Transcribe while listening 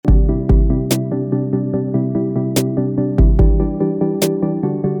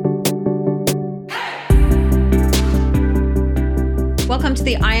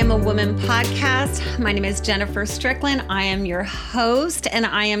the I Am a Woman podcast. My name is Jennifer Strickland. I am your host, and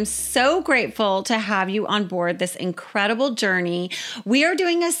I am so grateful to have you on board this incredible journey. We are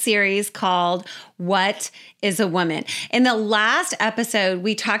doing a series called What is a Woman? In the last episode,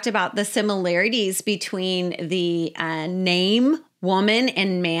 we talked about the similarities between the name woman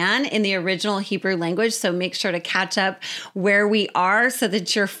and man in the original Hebrew language. So make sure to catch up where we are so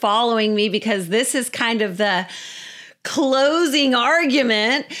that you're following me, because this is kind of the closing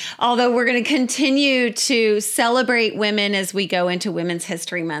argument, although we're going to continue to celebrate women as we go into Women's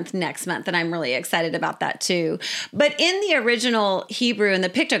History Month next month. And I'm really excited about that too. But in the original Hebrew, in the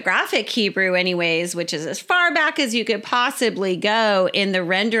pictographic Hebrew anyways, which is as far back as you could possibly go in the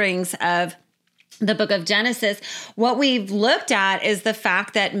renderings of the book of Genesis, what we've looked at is the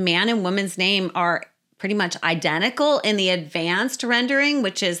fact that man and woman's name are pretty much identical in the advanced rendering,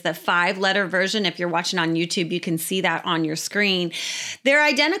 which is the 5-letter version. If you're watching on YouTube, you can see that on your screen. They're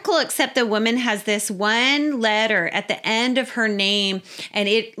identical, except the woman has this one letter at the end of her name, and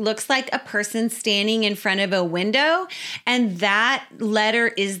it looks like a person standing in front of a window, and that letter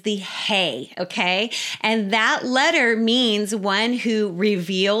is the Hey, okay? And that letter means one who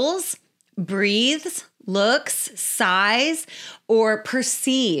reveals, breathes, looks, sighs, or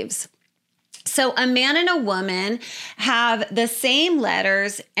perceives. So a man and a woman have the same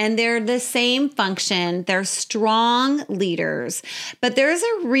letters and they're the same function. They're strong leaders. But there's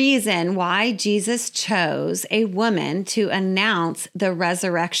a reason why Jesus chose a woman to announce the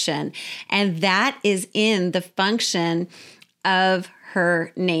resurrection, and that is in the function of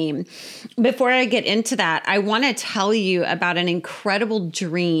her name. Before I get into that, I want to tell you about an incredible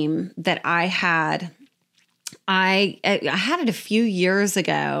dream that I had. I had it a few years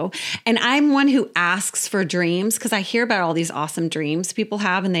ago, and I'm one who asks for dreams because I hear about all these awesome dreams people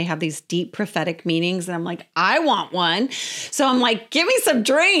have, and they have these deep prophetic meanings, and I'm like, I want one. So I'm like, give me some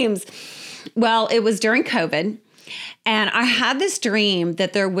dreams. Well, it was during COVID, and I had this dream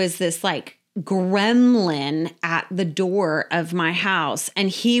that there was this like gremlin at the door of my house, and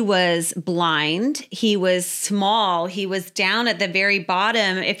he was blind. He was small. He was down at the very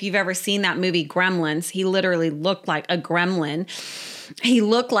bottom. If you've ever seen that movie Gremlins, he literally looked like a gremlin. He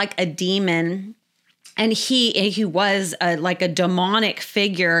looked like a demon. And he was like a demonic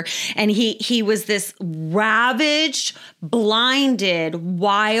figure, and he was this ravaged, blinded,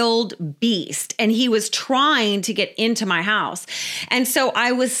 wild beast, and he was trying to get into my house. And so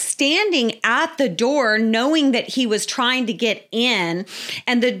I was standing at the door knowing that he was trying to get in,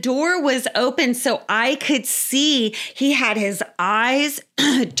 and the door was open so I could see he had his eyes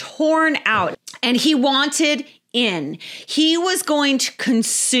torn out, and he wanted in. He was going to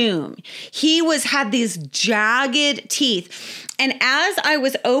consume. He had these jagged teeth. And as I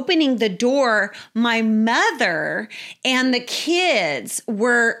was opening the door, my mother and the kids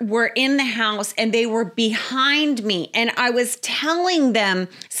were in the house, and they were behind me. And I was telling them,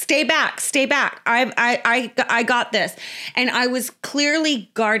 stay back, stay back. I got this. And I was clearly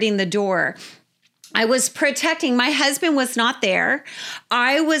guarding the door. I was protecting. My husband was not there.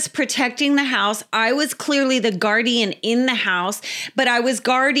 I was protecting the house. I was clearly the guardian in the house, but I was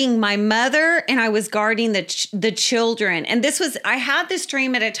guarding my mother, and I was guarding the children. And I had this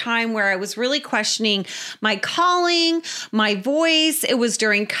dream at a time where I was really questioning my calling, my voice. It was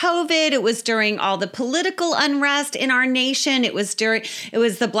during COVID. It was during all the political unrest in our nation. It was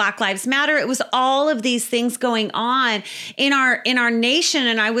the Black Lives Matter. It was all of these things going on in our nation.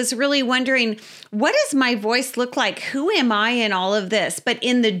 And I was really wondering, what does my voice look like? Who am I in all of this? But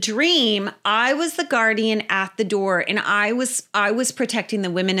in the dream, I was the guardian at the door, and I was protecting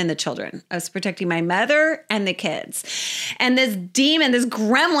the women and the children. I was protecting my mother and the kids. And this demon, this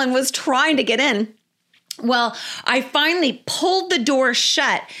gremlin, was trying to get in. Well, I finally pulled the door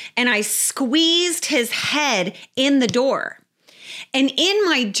shut, and I squeezed his head in the door. And in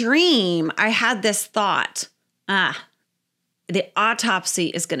my dream, I had this thought, the autopsy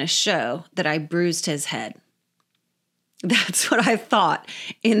is going to show that I bruised his head. That's what I thought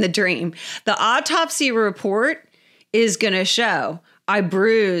in the dream. The autopsy report is going to show I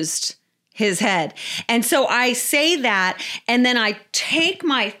bruised his head. And so I say that, and then I take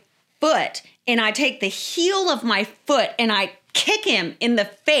my foot, and I take the heel of my foot, and I kick him in the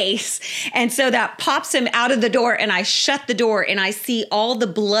face. And so that pops him out of the door, and I shut the door, and I see all the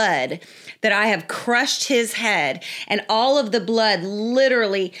blood that I have crushed his head, and all of the blood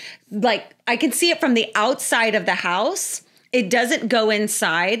literally, like I can see it from the outside of the house. It doesn't go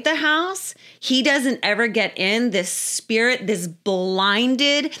inside the house. He doesn't ever get in. This spirit, this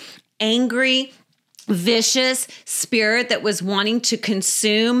blinded, angry, vicious spirit that was wanting to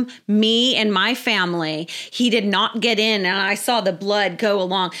consume me and my family, he did not get in. And I saw the blood go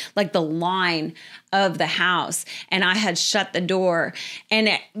along like the line of the house, and I had shut the door. And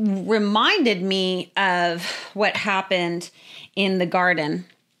it reminded me of what happened in the garden.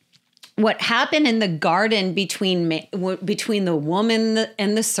 What happened in the garden between the woman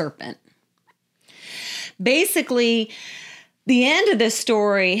and the serpent. Basically, the end of this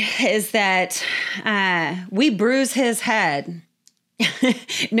story is that we bruise his head.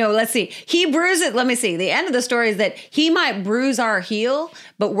 No, let's see. He bruised it. Let me see. The end of the story is that he might bruise our heel,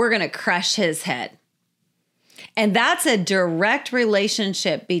 but we're going to crush his head. And that's a direct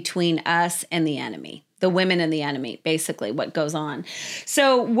relationship between us and the enemy, the women and the enemy, basically what goes on.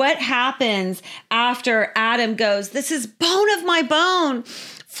 So what happens after Adam goes, this is bone of my bone,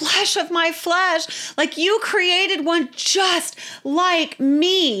 flesh of my flesh. Like, you created one just like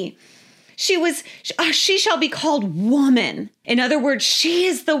me. She shall be called woman. In other words, she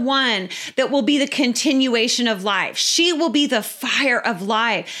is the one that will be the continuation of life. She will be the fire of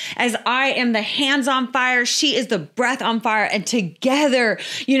life. As I am the hands on fire, she is the breath on fire. And together,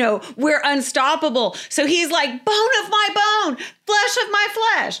 we're unstoppable. So he's like, bone of my bone, flesh of my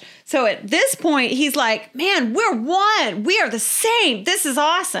flesh. So at this point, he's like, man, we're one. We are the same. This is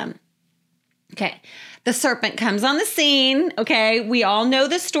awesome. Okay. The serpent comes on the scene. Okay. We all know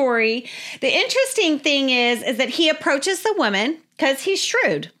the story. The interesting thing is that he approaches the woman because he's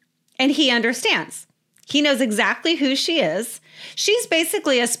shrewd and he understands. He knows exactly who she is. She's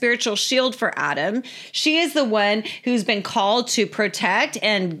basically a spiritual shield for Adam. She is the one who's been called to protect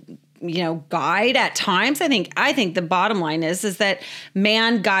and guide at times. I think the bottom line is that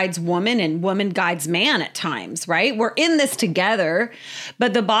man guides woman and woman guides man at times, right? We're in this together.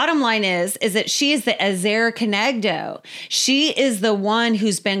 But the bottom line is that she is the Ezer Kenegdo. She is the one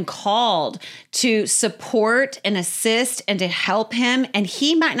who's been called to support and assist and to help him. And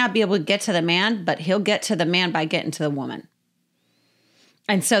he might not be able to get to the man, but he'll get to the man by getting to the woman.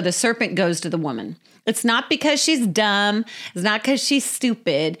 And so the serpent goes to the woman. It's not because she's dumb. It's not because she's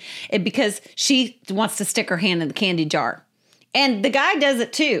stupid. It's because she wants to stick her hand in the candy jar. And the guy does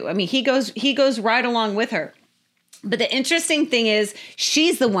it too. I mean, he goes right along with her. But the interesting thing is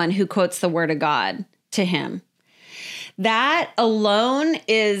she's the one who quotes the word of God to him. That alone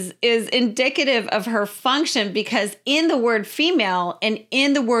is indicative of her function, because in the word female and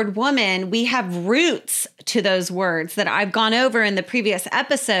in the word woman, we have roots to those words that I've gone over in the previous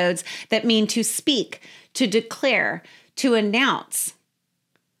episodes that mean to speak, to declare, to announce.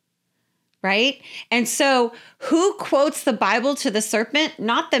 Right? And so who quotes the Bible to the serpent?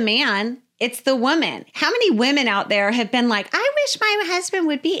 Not the man. It's the woman. How many women out there have been like, I wish my husband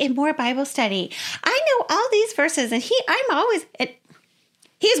would be in more Bible study. I know all these verses and he's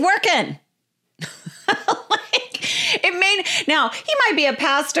working. Now, he might be a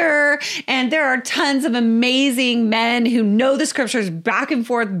pastor, and there are tons of amazing men who know the scriptures back and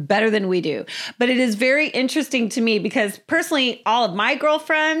forth better than we do. But it is very interesting to me because personally, all of my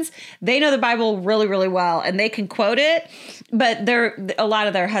girlfriends, they know the Bible really, really well, and they can quote it, but a lot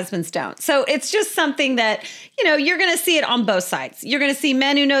of their husbands don't. So it's just something that, you're going to see it on both sides. You're going to see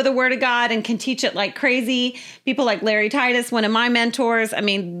men who know the word of God and can teach it like crazy. People like Larry Titus, one of my mentors. I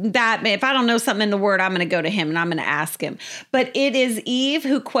mean, if I don't know something in the word, I'm going to go to him and I'm going to ask him. But it is Eve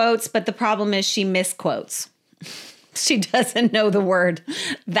who quotes, but the problem is she misquotes. She doesn't know the word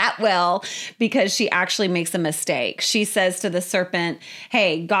that well because she actually makes a mistake. She says to the serpent,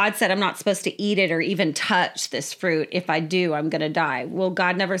 hey, God said I'm not supposed to eat it or even touch this fruit. If I do, I'm going to die. Well,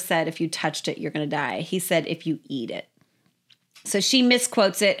 God never said if you touched it, you're going to die. He said if you eat it. So she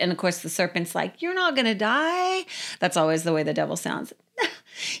misquotes it. And of course, the serpent's like, you're not going to die. That's always the way the devil sounds.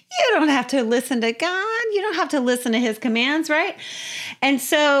 You don't have to listen to God. You don't have to listen to his commands, right? And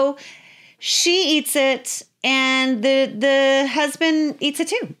so she eats it, and the husband eats it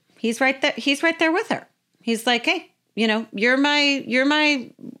too. He's right there. He's right there with her. He's like, hey, you're my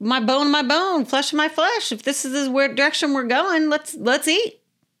bone of my bone, flesh of my flesh. If this is the direction we're going, let's eat.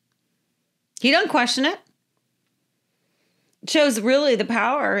 He doesn't question it. Shows really the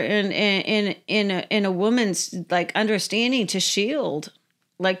power in a woman's like understanding to shield,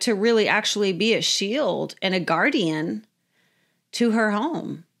 like to really actually be a shield and a guardian to her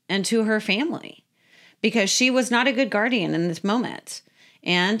home and to her family, because she was not a good guardian in this moment.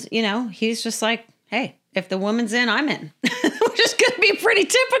 And, he's just like, hey, if the woman's in, I'm in. Which is going to be pretty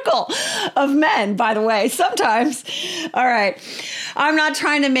typical of men, by the way, sometimes. All right. I'm not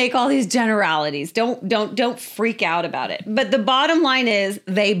trying to make all these generalities. Don't freak out about it. But the bottom line is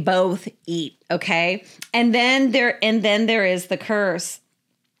they both eat, okay? And then there is the curse.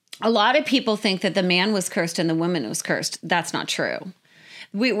 A lot of people think that the man was cursed and the woman was cursed. That's not true.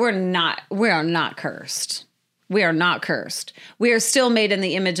 We are not cursed. We are not cursed. We are still made in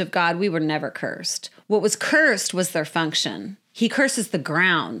the image of God. We were never cursed. What was cursed was their function. He curses the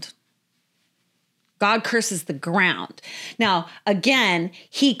ground. God curses the ground. Now, again,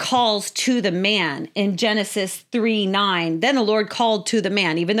 he calls to the man in Genesis 3:9. Then the Lord called to the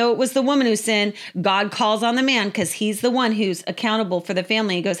man. Even though it was the woman who sinned, God calls on the man because he's the one who's accountable for the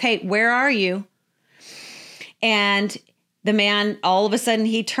family. He goes, hey, where are you? And the man, all of a sudden,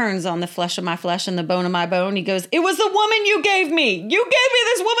 he turns on the flesh of my flesh and the bone of my bone. He goes, it was the woman you gave me. You gave me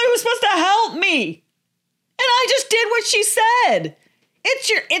this woman who was supposed to help me. And I just did what she said.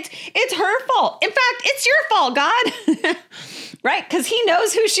 It's her fault. In fact, it's your fault, God. Right? Because he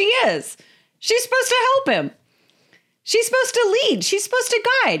knows who she is. She's supposed to help him. She's supposed to lead. She's supposed to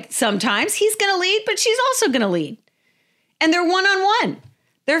guide. Sometimes he's going to lead, but she's also going to lead. And they're one-on-one.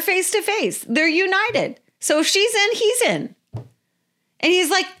 They're face-to-face. They're united. So if she's in, he's in. And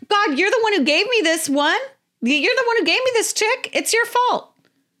he's like, God, you're the one who gave me this one. You're the one who gave me this chick. It's your fault.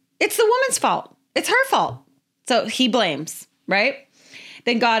 It's the woman's fault. It's her fault. So he blames, right?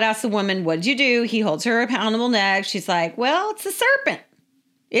 Then God asks the woman, what'd you do? He holds her accountable neck. She's like, well, it's the serpent.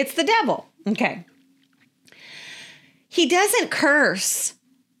 It's the devil. Okay. He doesn't curse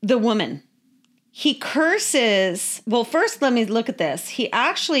the woman. He curses, well, first let me look at this. He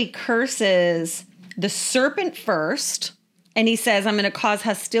actually curses the serpent first. And he says, I'm going to cause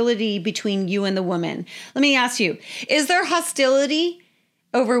hostility between you and the woman. Let me ask you, is there hostility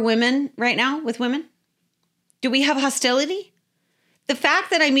over women right now with women? Do we have hostility? The fact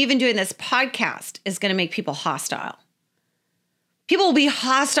that I'm even doing this podcast is going to make people hostile. People will be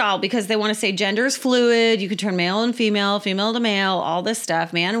hostile because they want to say gender is fluid. You can turn male and female, female to male, all this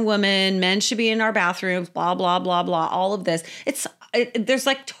stuff, man and woman, men should be in our bathrooms, blah, blah, blah, blah, all of this. There's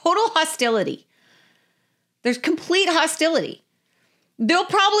like total hostility. There's complete hostility. There'll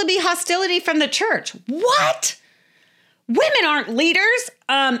probably be hostility from the church. What? Women aren't leaders.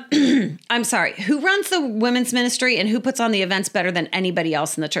 I'm sorry. Who runs the women's ministry and who puts on the events better than anybody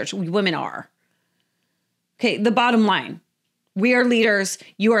else in the church? Women are. Okay, the bottom line. We are leaders.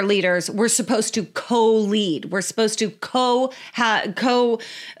 You are leaders. We're supposed to co-lead. We're supposed to cohabitate.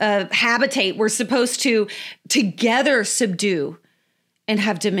 We're supposed to together subdue and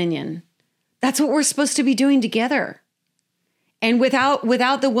have dominion. That's what we're supposed to be doing together. And without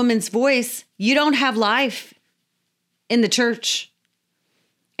the woman's voice, you don't have life in the church.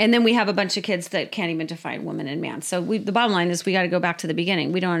 And then we have a bunch of kids that can't even define woman and man. So the bottom line is we got to go back to the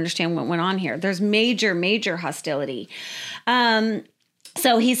beginning. We don't understand what went on here. There's major, major hostility.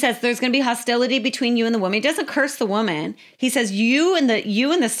 So he says there's going to be hostility between you and the woman. He doesn't curse the woman. He says you and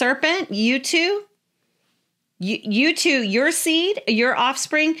the serpent, you two, your seed, your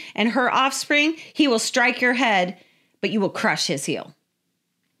offspring and her offspring, he will strike your head, but you will crush his heel.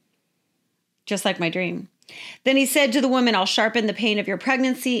 Just like my dream. Then he said to the woman, I'll sharpen the pain of your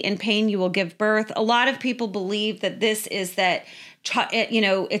pregnancy. In pain, you will give birth. A lot of people believe that this is that,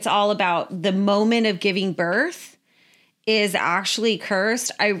 it's all about the moment of giving birth is actually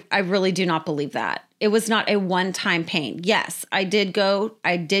cursed. I really do not believe that. It was not a one-time pain. Yes, I did go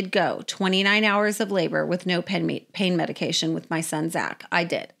 29 hours of labor with no pain medication with my son, Zach. I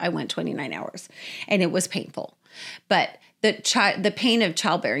did. I went 29 hours and it was painful. But the pain of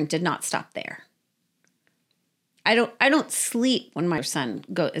childbearing did not stop there. I don't sleep when my son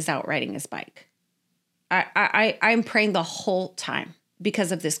is out riding his bike. I'm praying the whole time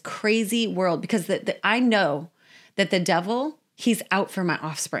because of this crazy world, because I know that the devil, he's out for my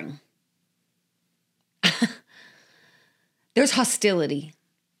offspring. There's hostility.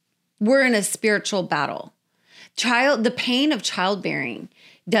 We're in a spiritual battle. The pain of childbearing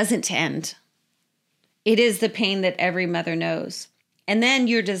doesn't end. It is the pain that every mother knows. And then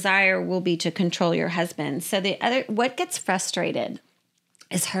your desire will be to control your husband. So what gets frustrated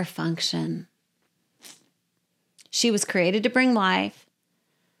is her function. She was created to bring life.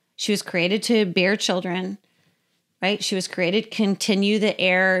 She was created to bear children, right? She was created to continue the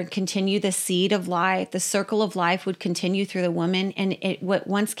air, continue the seed of life. The circle of life would continue through the woman. And what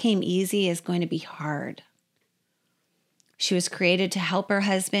once came easy is going to be hard. She was created to help her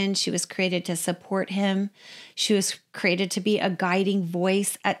husband. She was created to support him. She was created to be a guiding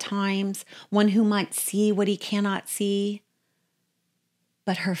voice at times, one who might see what he cannot see.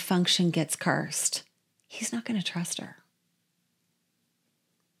 But her function gets cursed. He's not going to trust her.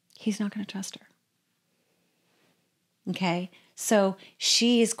 He's not going to trust her. Okay? So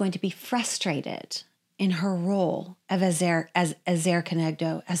she is going to be frustrated in her role of as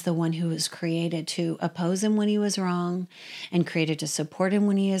Kenegdo, as the one who was created to oppose him when he was wrong and created to support him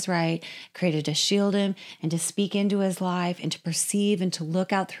when he is right, created to shield him and to speak into his life and to perceive and to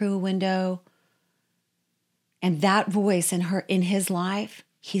look out through a window. And that voice in his life,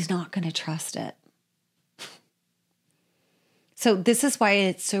 he's not going to trust it. So this is why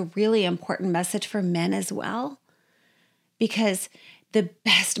it's a really important message for men as well, because the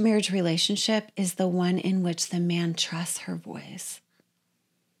best marriage relationship is the one in which the man trusts her voice,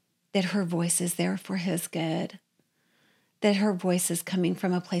 that her voice is there for his good, that her voice is coming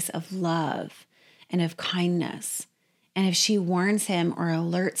from a place of love and of kindness. And if she warns him or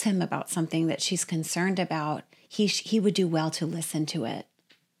alerts him about something that she's concerned about, he would do well to listen to it.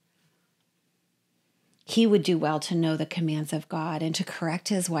 He would do well to know the commands of God and to correct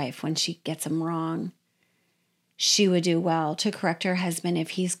his wife when she gets him wrong. She would do well to correct her husband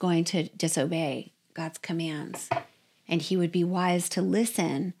if he's going to disobey God's commands. And he would be wise to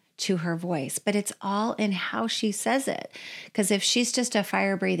listen to her voice. But it's all in how she says it. Because if she's just a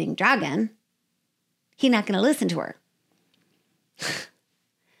fire-breathing dragon, he's not going to listen to her.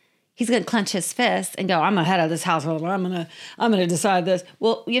 He's going to clench his fist and go, I'm the head of this household. I'm going to decide this.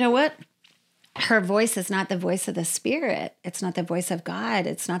 Well, you know what? Her voice is not the voice of the Spirit. It's not the voice of God.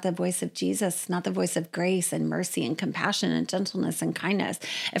 It's not the voice of Jesus. It's not the voice of grace and mercy and compassion and gentleness and kindness.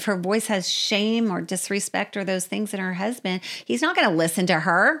 If her voice has shame or disrespect or those things in her husband, he's not going to listen to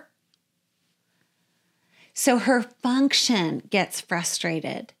her. So her function gets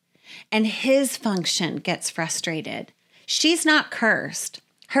frustrated and his function gets frustrated. She's not cursed.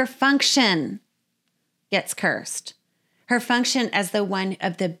 Her function gets cursed. Her function as the one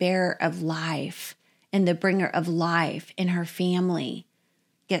of the bearer of life and the bringer of life in her family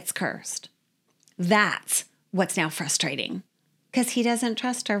gets cursed. That's what's now frustrating because he doesn't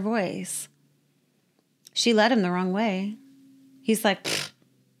trust her voice. She led him the wrong way. He's like,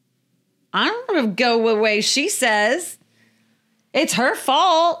 I don't want to go the way she says. It's her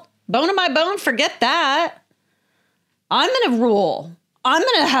fault. Bone of my bone, forget that. I'm going to rule. I'm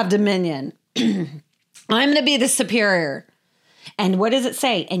going to have dominion. I'm going to be the superior. And what does it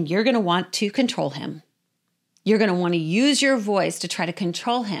say? And you're going to want to control him. You're going to want to use your voice to try to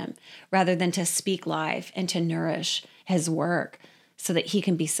control him rather than to speak life and to nourish his work so that he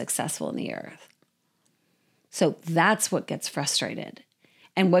can be successful in the earth. So that's what gets frustrated.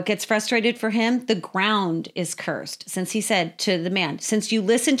 And what gets frustrated for him? The ground is cursed. Since he said to the man, since you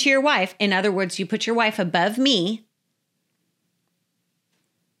listen to your wife, in other words, you put your wife above me,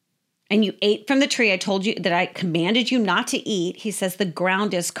 and you ate from the tree I told you that I commanded you not to eat, he says the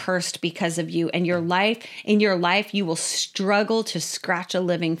ground is cursed because of you, and in your life you will struggle to scratch a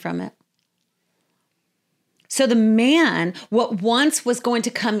living from it. So the man, what once was going to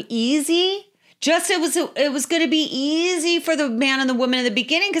come easy, it was going to be easy for the man and the woman in the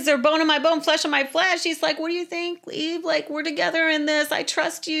beginning because they're bone of my bone, flesh of my flesh. He's like, what do you think, Eve? Like, we're together in this. I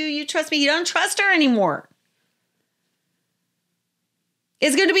trust you. You trust me. He doesn't trust her anymore.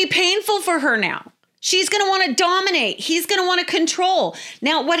 It's going to be painful for her now. She's going to want to dominate. He's going to want to control.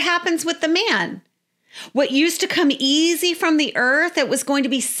 Now, what happens with the man? What used to come easy from the earth, that was going to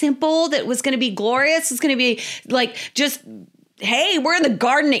be simple, that was going to be glorious, was going to be like just, hey, we're in the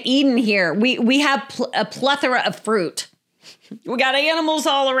Garden of Eden here. We have a plethora of fruit. We got animals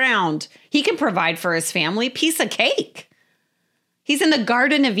all around. He can provide for his family. Piece of cake. He's in the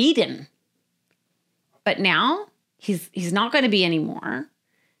Garden of Eden. But now he's not going to be anymore.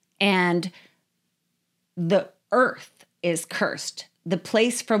 And the earth is cursed. The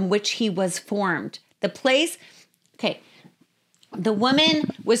place from which he was formed. The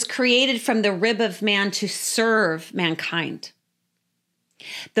woman was created from the rib of man to serve mankind.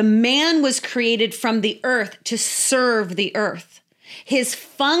 The man was created from the earth to serve the earth. His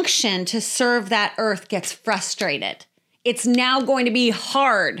function to serve that earth gets frustrated. It's now going to be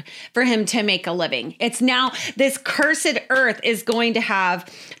hard for him to make a living. It's now, this cursed earth is going to have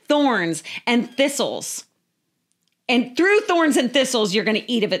thorns and thistles. And through thorns and thistles, you're going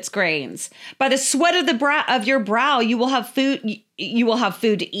to eat of its grains. By the sweat of your brow, you will have food. You will have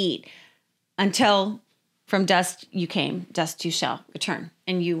food to eat until from dust you came, dust you shall return.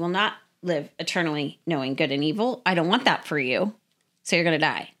 And you will not live eternally knowing good and evil. I don't want that for you. So you're going to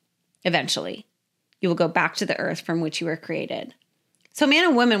die eventually. You will go back to the earth from which you were created. So man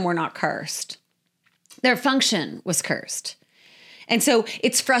and woman were not cursed. Their function was cursed. And so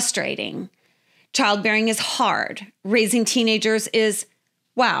it's frustrating. Childbearing is hard. Raising teenagers is,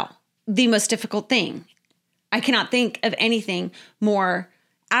 the most difficult thing. I cannot think of anything more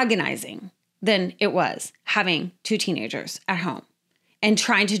agonizing than it was having two teenagers at home. and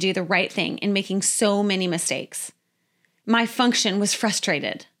trying to do the right thing and making so many mistakes. My function was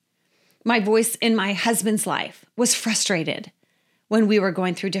frustrated. My voice in my husband's life was frustrated when we were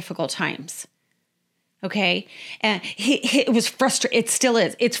going through difficult times. Okay. And it was frustrating. It still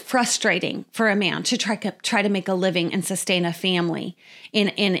is. It's frustrating for a man to try to make a living and sustain a family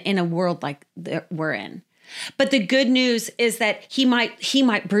in a world like we're in. But the good news is that he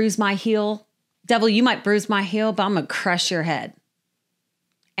might bruise my heel. Devil, you might bruise my heel, but I'm going to crush your head.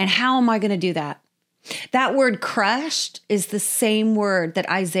 And how am I going to do that? That word crushed is the same word that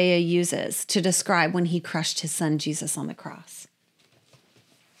Isaiah uses to describe when he crushed his son Jesus on the cross.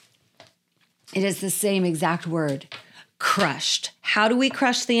 It is the same exact word, crushed. How do we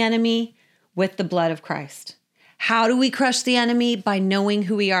crush the enemy? With the blood of Christ. How do we crush the enemy? By knowing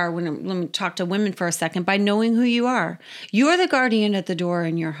who we are. Let me talk to women for a second. By knowing who you are. You are the guardian at the door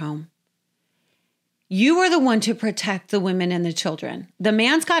in your home. You are the one to protect the women and the children. The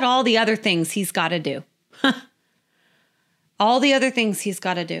man's got all the other things he's got to do. All the other things he's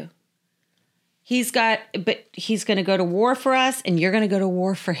got to do. But he's going to go to war for us, and you're going to go to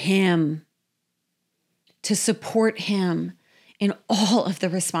war for him, to support him in all of the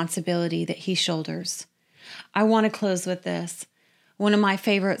responsibility that he shoulders. I want to close with this. One of my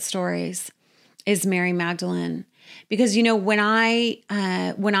favorite stories is Mary Magdalene. Because, when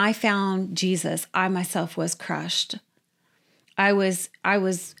I found Jesus, I myself was crushed. I was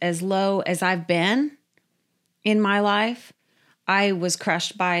as low as I've been in my life. I was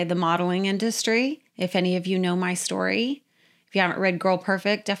crushed by the modeling industry. If any of you know my story, if you haven't read Girl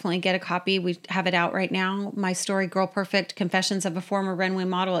Perfect, definitely get a copy. We have it out right now. My story, Girl Perfect, Confessions of a Former Runway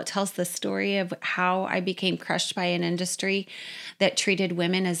Model. It tells the story of how I became crushed by an industry that treated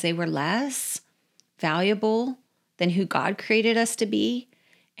women as they were less valuable than who God created us to be.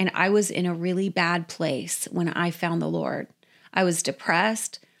 And I was in a really bad place when I found the Lord. I was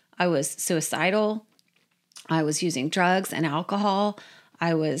depressed. I was suicidal. I was using drugs and alcohol.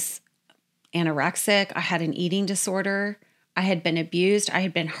 I was anorexic. I had an eating disorder. I had been abused. I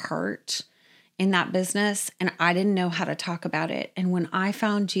had been hurt in that business, and I didn't know how to talk about it. And when I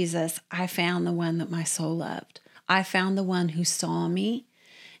found Jesus, I found the one that my soul loved. I found the one who saw me,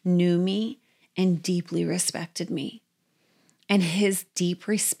 knew me, and deeply respected me. And his deep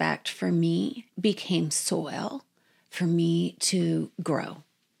respect for me became soil for me to grow.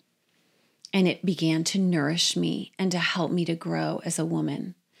 And it began to nourish me and to help me to grow as a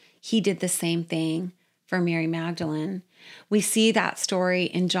woman. He did the same thing for Mary Magdalene. We see that story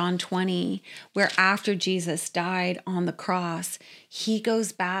in John 20, where after Jesus died on the cross, he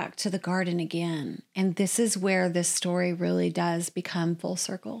goes back to the garden again. And this is where this story really does become full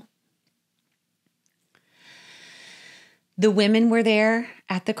circle. The women were there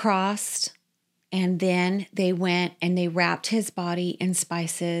at the cross, and then they went and they wrapped his body in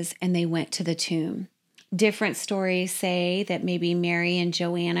spices and they went to the tomb. Different stories say that maybe Mary and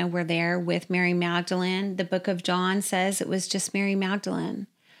Joanna were there with Mary Magdalene. The book of John says it was just Mary Magdalene.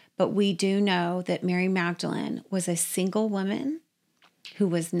 But we do know that Mary Magdalene was a single woman who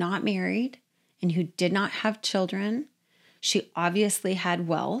was not married and who did not have children. She obviously had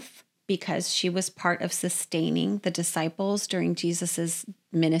wealth because she was part of sustaining the disciples during Jesus's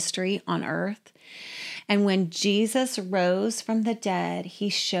ministry on earth. And when Jesus rose from the dead, he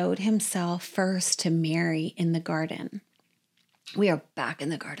showed himself first to Mary in the garden. We are back in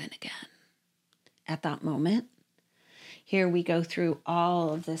the garden again at that moment. Here we go through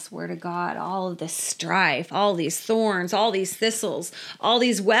all of this word of God, all of this strife, all these thorns, all these thistles, all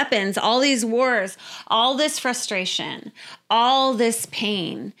these weapons, all these wars, all this frustration, all this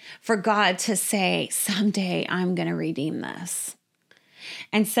pain for God to say, someday I'm going to redeem this.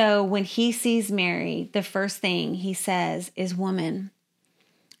 And so when he sees Mary, the first thing he says is woman.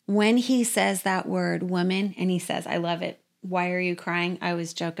 When he says that word, woman, and he says, I love it. Why are you crying? I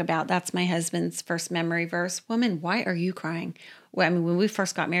always joke about that's my husband's first memory verse. Woman, why are you crying? Well, I mean, when we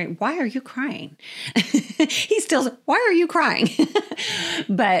first got married, why are you crying? He still, why are you crying?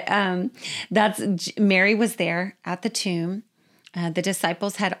 But Mary was there at the tomb. The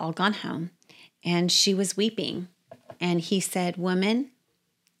disciples had all gone home, and she was weeping. And he said, woman.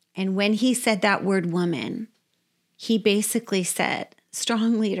 And when he said that word woman, he basically said,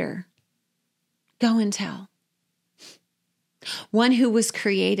 strong leader, go and tell. One who was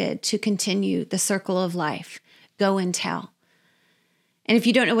created to continue the circle of life, go and tell. And if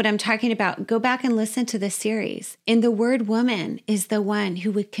you don't know what I'm talking about, go back and listen to this series. And the word woman is the one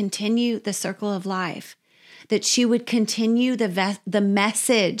who would continue the circle of life, that she would continue the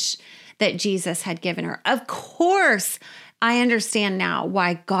message that Jesus had given her. Of course, I understand now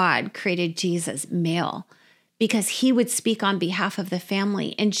why God created Jesus male, because he would speak on behalf of the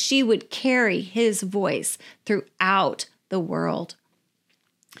family and she would carry his voice throughout the world.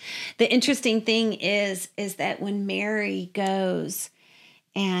 The interesting thing is that when Mary goes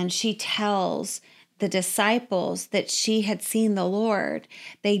and she tells the disciples that she had seen the Lord,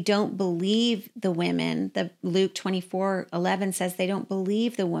 they don't believe the women. The Luke 24:11 says they don't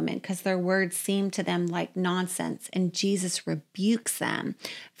believe the women because their words seem to them like nonsense. And Jesus rebukes them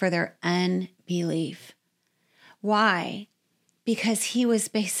for their unbelief. Why? Because he was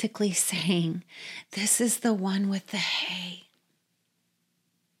basically saying, this is the one with the hay.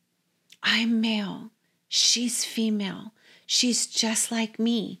 I'm male. She's female. She's just like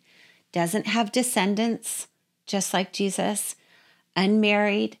me. Doesn't have descendants, just like Jesus.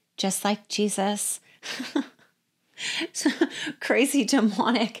 Unmarried, just like Jesus. Crazy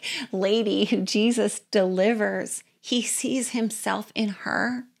demonic lady who Jesus delivers. He sees himself in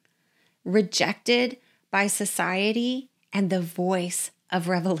her, rejected by society, and the voice of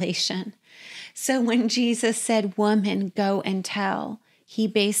revelation. So when Jesus said, woman, go and tell, he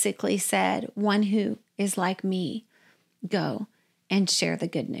basically said, one who is like me, go and share the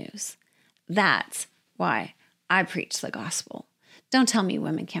good news. That's why I preach the gospel. Don't tell me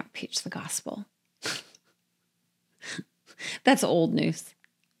women can't preach the gospel. That's old news.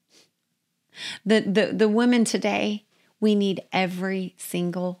 The women today, we need every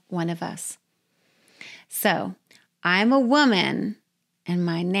single one of us. So I'm a woman and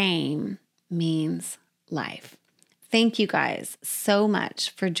my name means life. Thank you guys so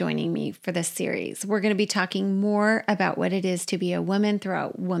much for joining me for this series. We're going to be talking more about what it is to be a woman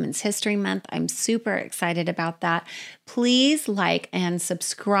throughout Women's History Month. I'm super excited about that. Please like and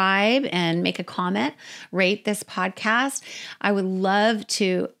subscribe and make a comment, rate this podcast. I would love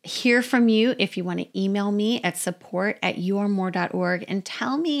to hear from you if you want to email me at support@youaremore.org and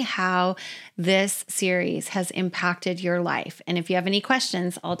tell me how this series has impacted your life. And if you have any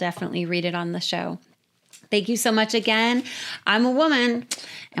questions, I'll definitely read it on the show. Thank you so much again. I'm a woman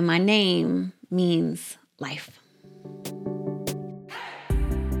and my name means life.